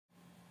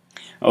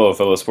Hello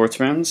fellow sports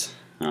fans,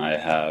 I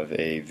have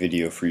a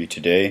video for you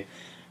today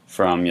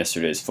from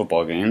yesterday's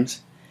football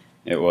games.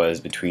 It was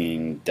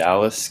between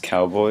Dallas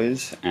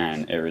Cowboys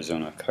and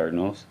Arizona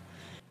Cardinals.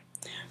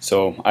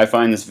 So I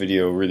find this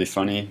video really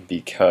funny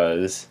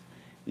because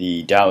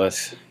the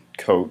Dallas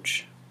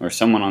coach, or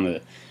someone on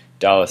the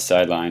Dallas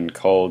sideline,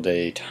 called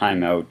a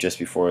timeout just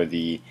before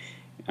the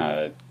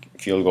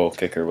field goal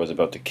kicker was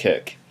about to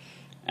kick.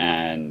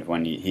 And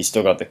when he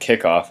still got the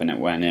kickoff and it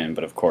went in,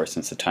 but of course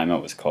since the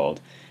timeout was called,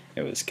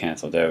 it was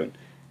canceled out.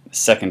 The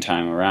second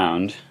time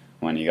around,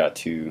 when he got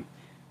to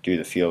do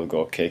the field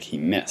goal kick, he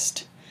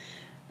missed,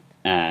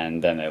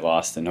 and then they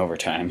lost in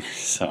overtime.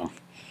 So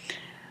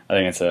I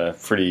think it's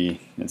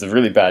a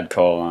really bad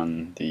call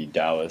on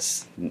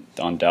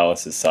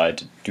Dallas's side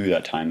to do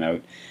that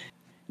timeout.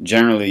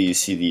 Generally, you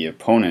see the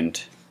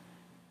opponent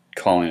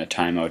calling a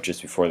timeout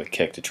just before the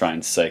kick to try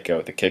and psych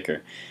out the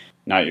kicker,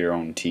 not your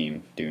own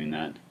team doing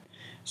that.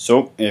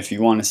 So if you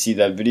want to see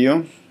that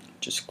video,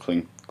 just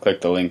click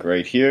the link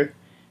right here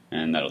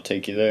and that'll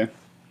take you there,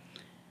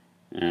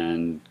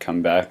 and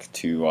come back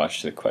to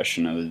watch the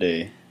question of the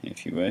day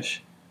if you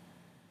wish.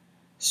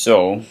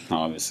 So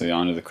obviously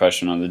on to the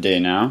question of the day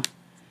now.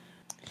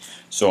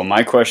 So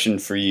my question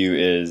for you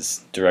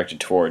is directed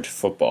toward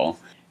football.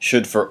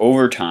 Should, for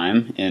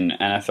overtime in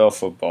NFL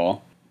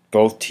football,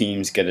 both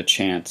teams get a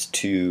chance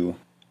to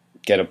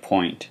get a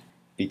point?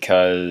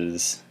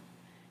 Because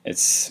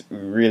it's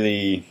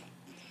really,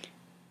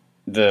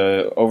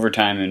 the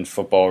overtime in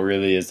football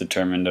really is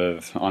determined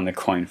on the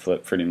coin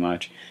flip pretty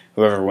much.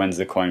 Whoever wins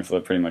the coin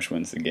flip pretty much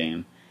wins the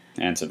game.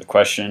 Answer the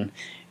question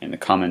in the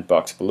comment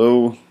box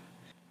below.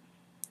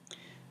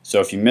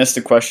 So if you missed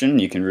the question,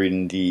 you can read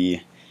in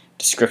the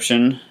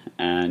description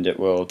and it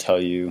will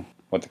tell you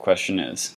what the question is.